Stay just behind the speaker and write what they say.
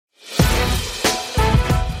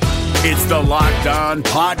It's the Locked On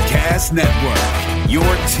Podcast Network, your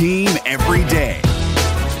team every day.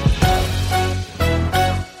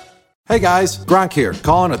 Hey guys, Gronk here,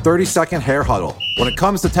 calling a 30-second hair huddle. When it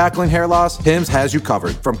comes to tackling hair loss, Hims has you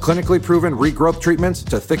covered. From clinically proven regrowth treatments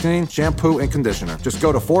to thickening, shampoo, and conditioner. Just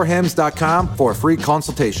go to 4hims.com for a free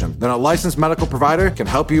consultation. Then a licensed medical provider can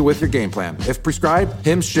help you with your game plan. If prescribed,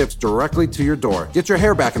 Hims ships directly to your door. Get your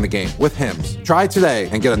hair back in the game with Hims. Try today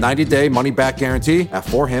and get a 90-day money-back guarantee at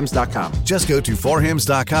 4hims.com. Just go to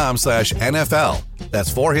 4hims.com/NFL.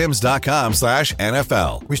 That's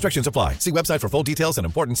 4hims.com/NFL. Restrictions apply. See website for full details and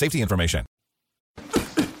important safety information.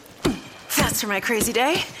 After my crazy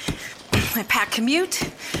day, my packed commute,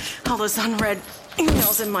 all those unread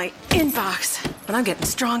emails in my inbox. But I'm getting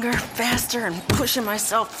stronger, faster, and pushing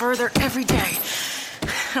myself further every day.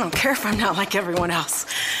 I don't care if I'm not like everyone else.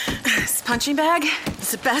 This punching bag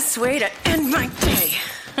is the best way to end my day.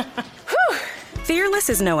 Whew. Fearless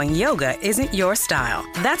is knowing yoga isn't your style.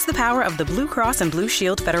 That's the power of the Blue Cross and Blue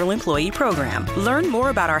Shield Federal Employee Program. Learn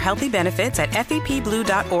more about our healthy benefits at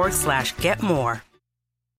fepblue.org/getmore.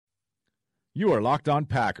 You are Locked On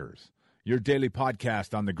Packers, your daily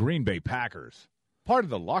podcast on the Green Bay Packers. Part of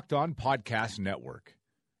the Locked On Podcast Network,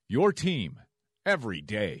 your team every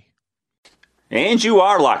day. And you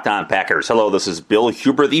are Locked On Packers. Hello, this is Bill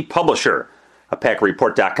Huber, the publisher of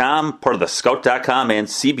PackerReport.com, part of the Scout.com and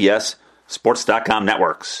CBS Sports.com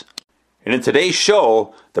networks. And in today's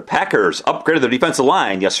show, the Packers upgraded their defensive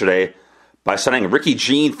line yesterday by signing Ricky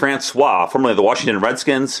Jean-Francois, formerly of the Washington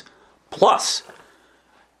Redskins. Plus,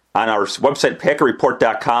 on our website,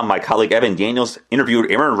 PackerReport.com, my colleague Evan Daniels interviewed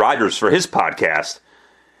Aaron Rodgers for his podcast.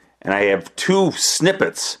 And I have two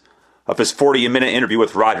snippets of his 40-minute interview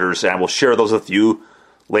with Rodgers, and I will share those with you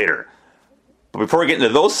later. But before we get into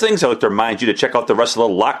those things, I'd like to remind you to check out the rest of the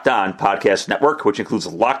Locked On Podcast Network, which includes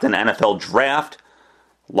Locked On NFL Draft,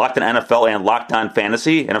 Locked On NFL, and Locked On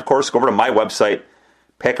Fantasy. And, of course, go over to my website,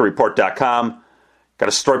 PackerReport.com. Got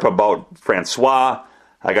a story about Francois.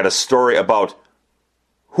 I got a story about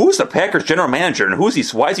who's the Packers general manager and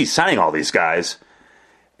why is he signing all these guys.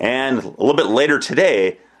 And a little bit later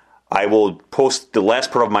today, I will post the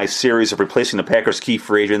last part of my series of replacing the Packers' key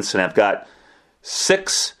free agents, and I've got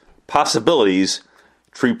 6 possibilities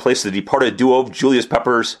to replace the departed duo of Julius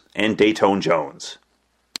Peppers and Dayton Jones.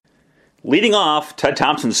 Leading off, Ted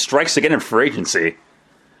Thompson strikes again in free agency.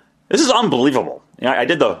 This is unbelievable. I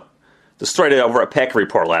did the story over at Packer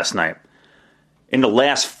Report last night. In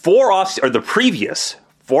the previous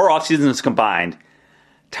 4 offseasons combined,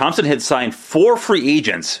 Thompson had signed 4 free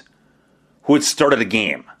agents who had started a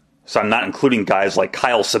game. So I'm not including guys like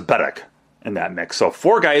Kyle Sabetic in that mix. So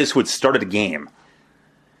 4 guys who had started a game.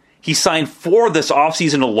 He signed 4 this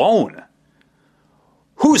offseason alone.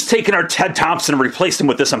 Who's taken our Ted Thompson and replaced him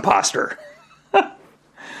with this imposter?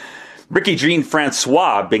 Ricky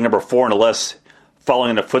Jean-Francois being number 4 on the list,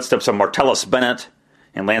 following in the footsteps of Martellus Bennett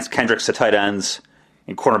and Lance Kendricks, the tight ends,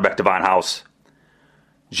 and cornerback Devon House.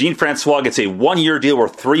 Jean-Francois gets a 1-year deal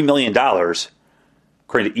worth $3 million,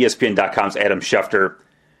 according to ESPN.com's Adam Schefter.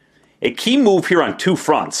 A key move here on 2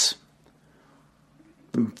 fronts.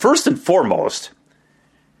 First and foremost,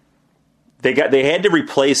 they had to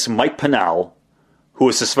replace Mike Pennell, who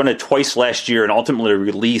was suspended twice last year and ultimately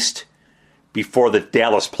released before the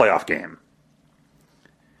Dallas playoff game.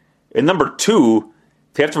 And number 2,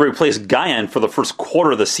 they have to replace Guyon for the first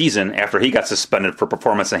quarter of the season after he got suspended for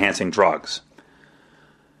performance-enhancing drugs.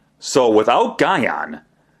 So without Guyon,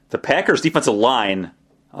 the Packers' defensive line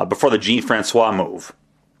before the Jean-Francois move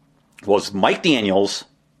was Mike Daniels,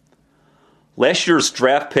 last year's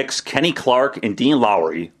draft picks Kenny Clark and Dean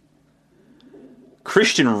Lowry,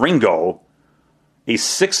 Christian Ringo, a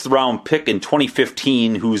 6th-round pick in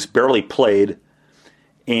 2015 who's barely played,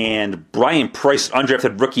 and Brian Price,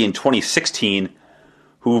 undrafted rookie in 2016,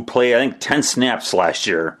 who played, I think, 10 snaps last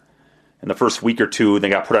year in the first week or 2. They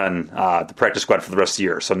got put on the practice squad for the rest of the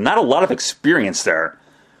year. So not a lot of experience there.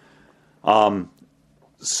 So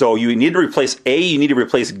you need to replace, you need to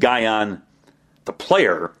replace Guyon, the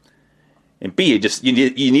player, and B,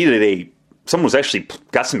 you needed someone who's actually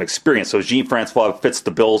got some experience. So Jean-Francois fits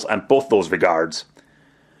the bills on both those regards.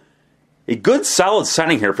 A good, solid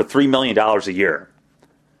signing here for $3 million a year.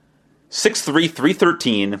 6'3",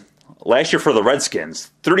 313. Last year for the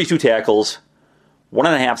Redskins, 32 tackles,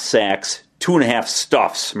 1.5 sacks, 2.5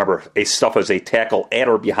 stuffs. Remember, a stuff is a tackle at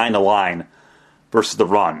or behind the line versus the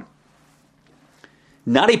run.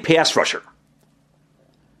 Not a pass rusher,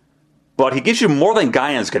 but he gives you more than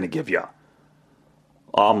Guyon's going to give you.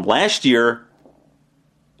 Last year,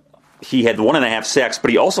 he had 1.5 sacks, but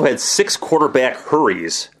he also had 6 quarterback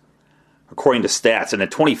hurries, according to stats. And in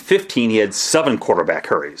 2015, he had 7 quarterback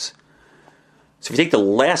hurries. So if you take the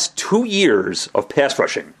last 2 years of pass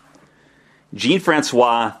rushing,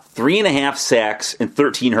 Jean-Francois, 3.5 sacks and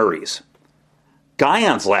 13 hurries.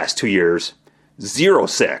 Guyon's last 2 years, 0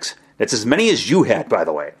 sacks. That's as many as you had, by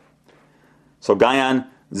the way. So Guyon,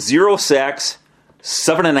 0 sacks,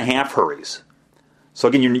 7.5 hurries. So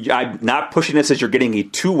again, I'm not pushing this as you're getting a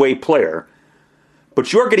two-way player,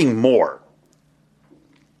 but you're getting more.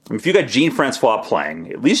 I mean, if you got Jean-Francois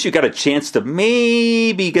playing, at least you got a chance to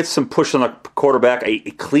maybe get some push on the quarterback, a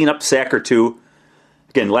clean-up sack or two.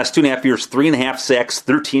 Again, last 2.5 years, 3.5 sacks,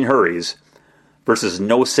 13 hurries, versus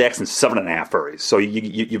no sacks and 7.5 hurries. So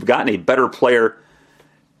you've gotten a better player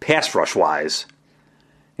pass rush-wise,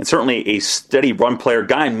 and certainly a steady run player.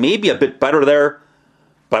 Guy may be a bit better there,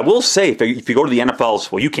 but I will say, if you go to the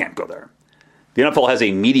NFL's, well, you can't go there. The NFL has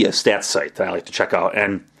a media stats site that I like to check out,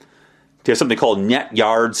 and they have something called net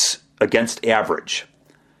yards against average.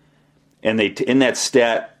 And in that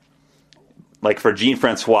stat, like for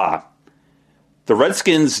Jean-Francois, the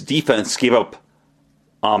Redskins' defense gave up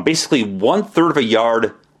basically 1/3 of a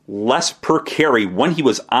yard less per carry when he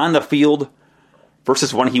was on the field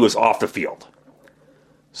versus when he was off the field.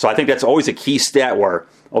 So I think that's always a key stat where,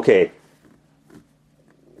 okay,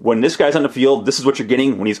 when this guy's on the field, this is what you're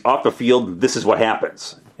getting. When he's off the field, this is what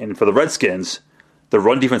happens. And for the Redskins, the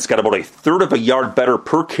run defense got about 1/3 of a yard better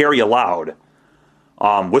per carry allowed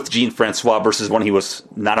with Jean-Francois versus when he was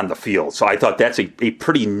not on the field. So I thought that's a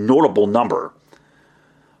pretty notable number.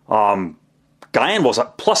 Guyon was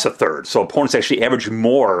plus 1/3, so opponents actually averaged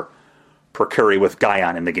more per carry with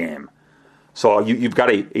Guyon in the game. So you've got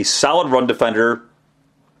a solid run defender.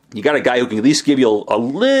 You got a guy who can at least give you a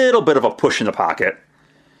little bit of a push in the pocket.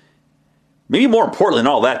 Maybe more importantly than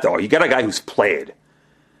all that, though, you got a guy who's played.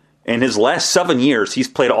 In his last 7 years, he's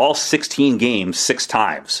played all 16 games 6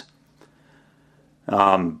 times.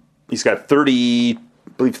 He's got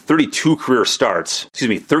 32 career starts.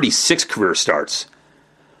 36 career starts.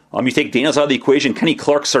 You take Daniels out of the equation, Kenny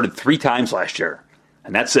Clark started 3 times last year,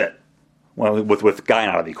 and that's it. Well, with Guyon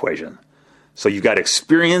out of the equation. So you've got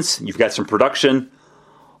experience, you've got some production,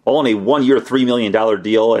 all in a 1-year, $3 million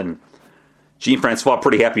deal, and Jean-Francois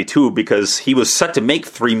pretty happy too because he was set to make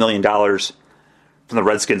 $3 million from the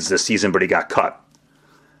Redskins this season, but he got cut.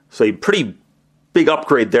 So a pretty big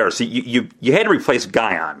upgrade there. So you had to replace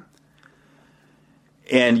Guyon,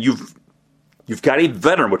 and you've got a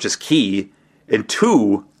veteran, which is key, and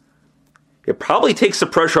 2, it probably takes the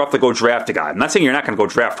pressure off to go draft a guy. I'm not saying you're not going to go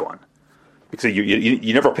draft one, because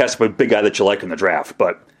you never pass up a big guy that you like in the draft.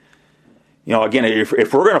 But again, if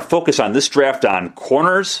we're going to focus on this draft on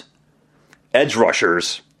corners, edge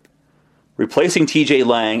rushers, replacing TJ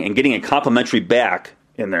Lang, and getting a complimentary back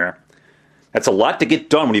in there, that's a lot to get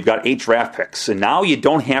done when you've got 8 draft picks. And now you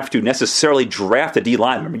don't have to necessarily draft a D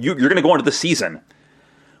lineman. You're going to go into the season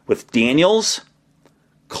with Daniels,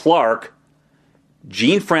 Clark,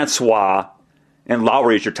 Jean-Francois, and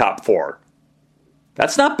Lowry as your top 4.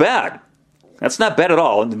 That's not bad. That's not bad at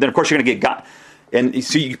all. And then, of course, you're going to get and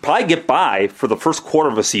so you probably get by for the first quarter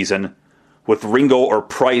of a season with Ringo or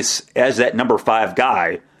Price as that number 5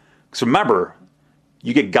 guy. Because remember,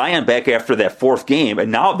 you get Guyon back after that 4th game,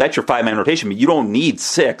 and now that's your 5-man rotation. I mean, you don't need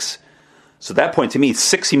 6. So at that point, to me,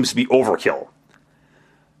 6 seems to be overkill.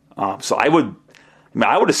 So I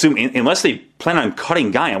would assume, unless they plan on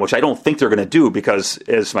cutting Guyon, which I don't think they're going to do, because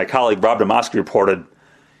as my colleague Rob Demoski reported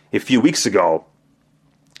a few weeks ago,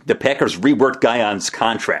 the Packers reworked Guyon's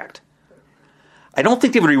contract. I don't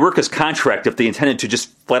think they would rework his contract if they intended to just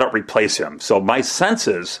flat out replace him. So my sense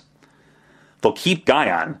is they'll keep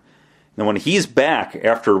Guyon. And when he's back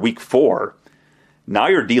after week 4, now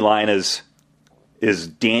your D-line is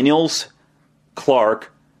Daniels,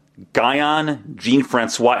 Clark, Guyon,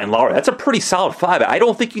 Jean-Francois, and Lowry. That's a pretty solid 5. I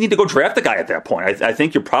don't think you need to go draft a guy at that point. I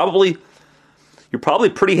think you're probably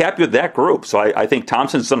pretty happy with that group. So I think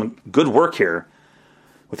Thompson's done good work here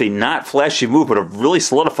with a not flashy move, but of really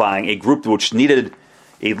solidifying a group which needed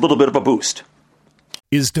a little bit of a boost.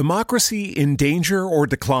 Is democracy in danger or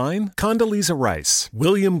decline? Condoleezza Rice,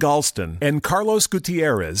 William Galston, and Carlos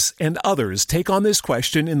Gutierrez and others take on this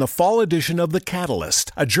question in the fall edition of The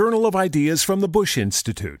Catalyst, a journal of ideas from the Bush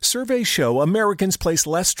Institute. Surveys show Americans place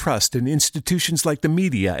less trust in institutions like the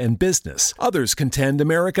media and business. Others contend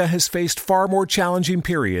America has faced far more challenging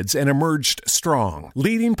periods and emerged strong.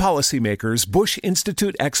 Leading policymakers, Bush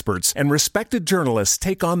Institute experts, and respected journalists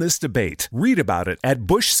take on this debate. Read about it at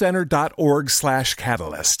bushcenter.org/catalyst.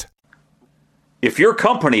 If your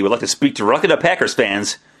company would like to speak directly to Packers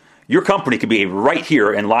fans, your company could be right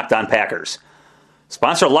here in Locked On Packers.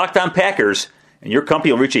 Sponsor Locked On Packers, and your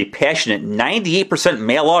company will reach a passionate 98%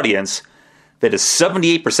 male audience that is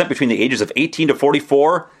 78% between the ages of 18 to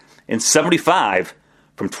 44 and 75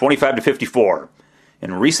 from 25 to 54.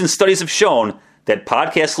 And recent studies have shown that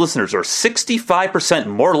podcast listeners are 65%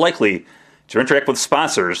 more likely to interact with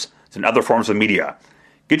sponsors than other forms of media.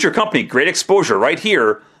 Get your company great exposure right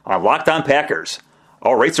here on Locked On Packers.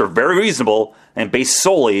 Our rates are very reasonable and based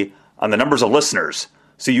solely on the numbers of listeners,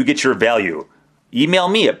 so you get your value. Email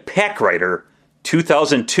me at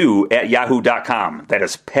packwriter2002@yahoo.com. That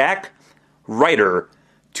is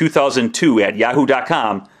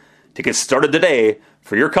packwriter2002@yahoo.com to get started today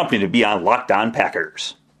for your company to be on Locked On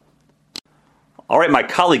Packers. All right, my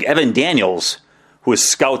colleague Evan Daniels, who is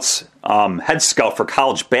Scout's head scout for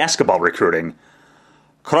college basketball recruiting,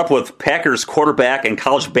 caught up with Packers quarterback and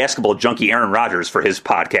college basketball junkie Aaron Rodgers for his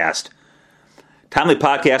podcast. Timely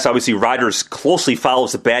podcast. Obviously, Rodgers closely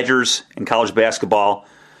follows the Badgers in college basketball.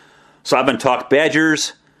 So I've been talking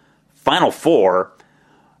Badgers, Final Four,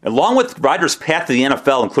 along with Rodgers' path to the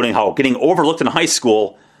NFL, including how getting overlooked in high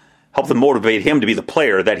school helped to motivate him to be the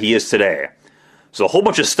player that he is today. So a whole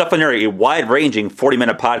bunch of stuff in there, a wide-ranging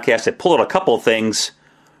 40-minute podcast. I pulled out a couple of things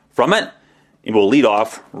from it, and we'll lead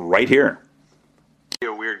off right here.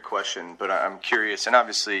 A weird question, but I'm curious, and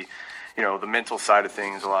obviously, the mental side of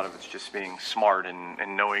things, a lot of it's just being smart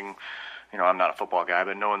and knowing, I'm not a football guy,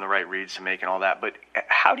 but knowing the right reads to make and all that. But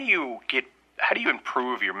how do you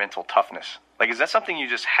improve your mental toughness? Like, is that something you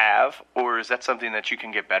just have, or is that something that you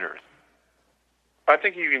can get better at? I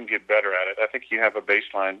think you can get better at it. I think you have a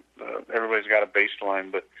baseline. Everybody's got a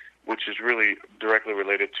baseline, but which is really directly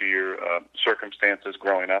related to your circumstances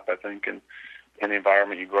growing up, I think, and in the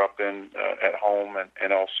environment you grew up in at home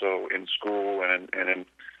and also in school and in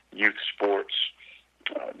youth sports.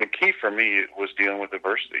 The key for me was dealing with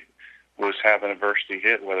adversity, was having adversity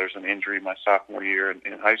hit, whether it's an injury my sophomore year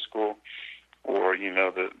in high school or,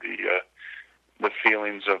 the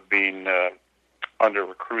feelings of being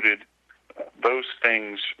under-recruited. Those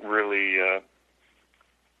things really,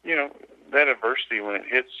 that adversity, when it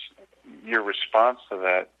hits, your response to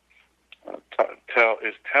that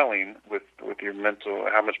is telling with your mental,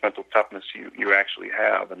 how much mental toughness you actually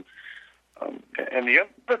have. And the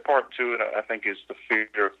other part to it, I think, is the fear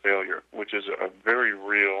of failure, which is a very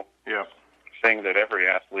real thing that every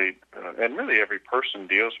athlete and really every person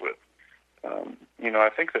deals with. I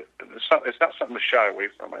think that it's not something to shy away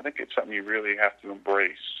from. I think it's something you really have to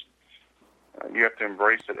embrace. You have to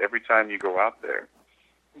embrace that every time you go out there,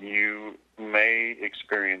 you may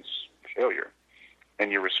experience failure.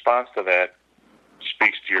 And your response to that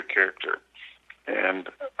speaks to your character. And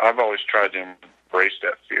I've always tried to embrace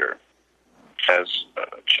that fear as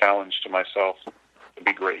a challenge to myself to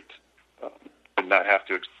be great, and not have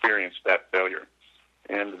to experience that failure.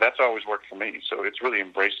 And that's always worked for me. So it's really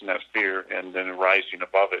embracing that fear and then rising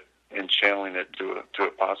above it and channeling it to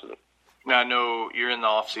a positive. Now, I know you're in the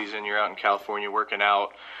off-season, you're out in California working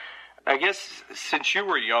out. I guess since you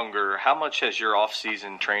were younger, how much has your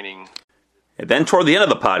off-season training... And then toward the end of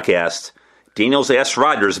the podcast, Daniels asked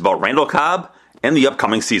Rodgers about Randall Cobb and the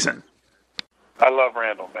upcoming season. I love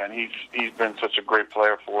Randall, man. He's been such a great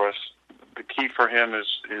player for us. The key for him is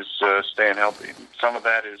staying healthy. Some of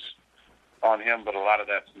that is on him, but a lot of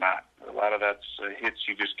that's not. A lot of that's hits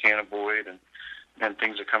you just can't avoid and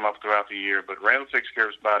things that come up throughout the year. But Randall takes care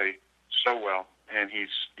of his body so well, and he's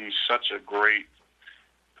such a great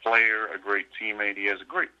player, a great teammate. He has a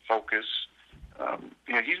great focus.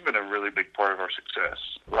 He's been a really big part of our success.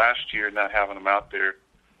 Last year, not having him out there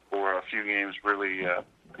for a few games really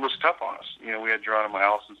was tough on us. We had Geronimo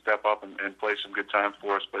Allison step up and play some good time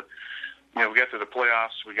for us, but we got to the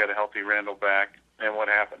playoffs. We got a healthy Randall back, and what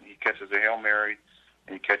happened? He catches a Hail Mary,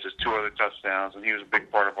 and he catches 2 other touchdowns, and he was a big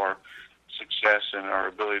part of our success and our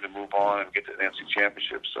ability to move on and get to the NFC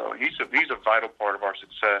Championship. So he's a vital part of our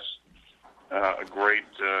success. A great,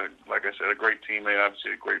 like I said, a great teammate,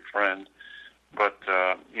 obviously a great friend. But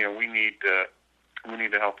we need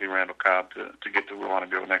a healthy Randall Cobb to get to where we want to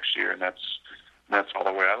go next year, and that's all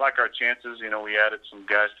the way. I like our chances. We added some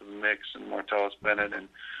guys to the mix, and Martellus Bennett and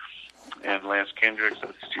Lance Kendricks.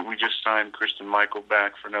 We just signed Christian Michael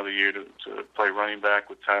back for another year to play running back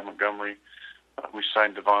with Ty Montgomery. We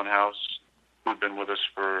signed Devon House, who'd been with us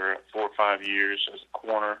for 4 or 5 years as a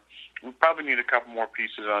corner. We probably need a couple more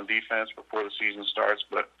pieces on defense before the season starts,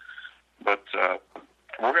 but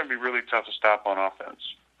we're going to be really tough to stop on offense.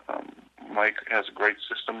 Mike has a great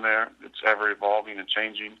system there. It's ever evolving and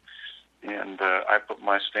changing, and I put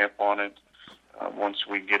my stamp on it once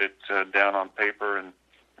we get it down on paper. And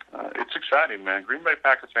it's exciting, man. Green Bay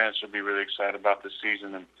Packer fans should be really excited about this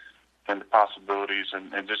season and the possibilities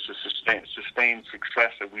and just the sustained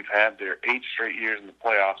success that we've had there. 8 straight years in the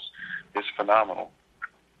playoffs is phenomenal.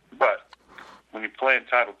 But when you play in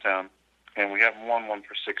Titletown, and we haven't won one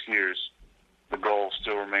for 6 years, the goal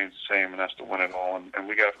still remains the same, and that's to win it all. And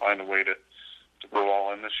we got to find a way to go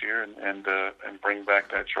all in this year and bring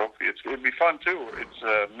back that trophy. It'd be fun too.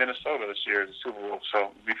 It's Minnesota this year, the Super Bowl,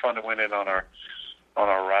 so it'd be fun to win it on our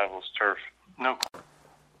rivals' turf. No.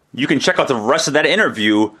 You can check out the rest of that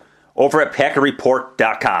interview over at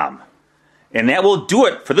PackerReport.com. And that will do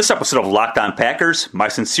it for this episode of Locked On Packers. My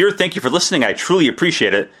sincere thank you for listening. I truly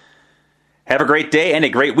appreciate it. Have a great day and a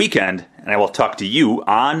great weekend, and I will talk to you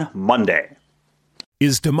on Monday.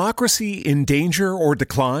 Is democracy in danger or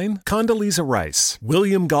decline? Condoleezza Rice,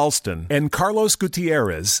 William Galston, and Carlos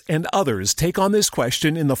Gutierrez and others take on this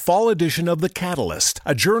question in the fall edition of The Catalyst,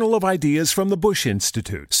 a journal of ideas from the Bush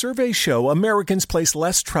Institute. Surveys show Americans place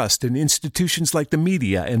less trust in institutions like the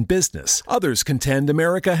media and business. Others contend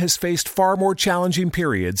America has faced far more challenging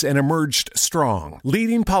periods and emerged strong.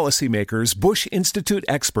 Leading policymakers, Bush Institute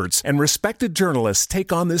experts, and respected journalists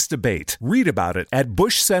take on this debate. Read about it at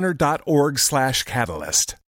bushcenter.org/catalyst.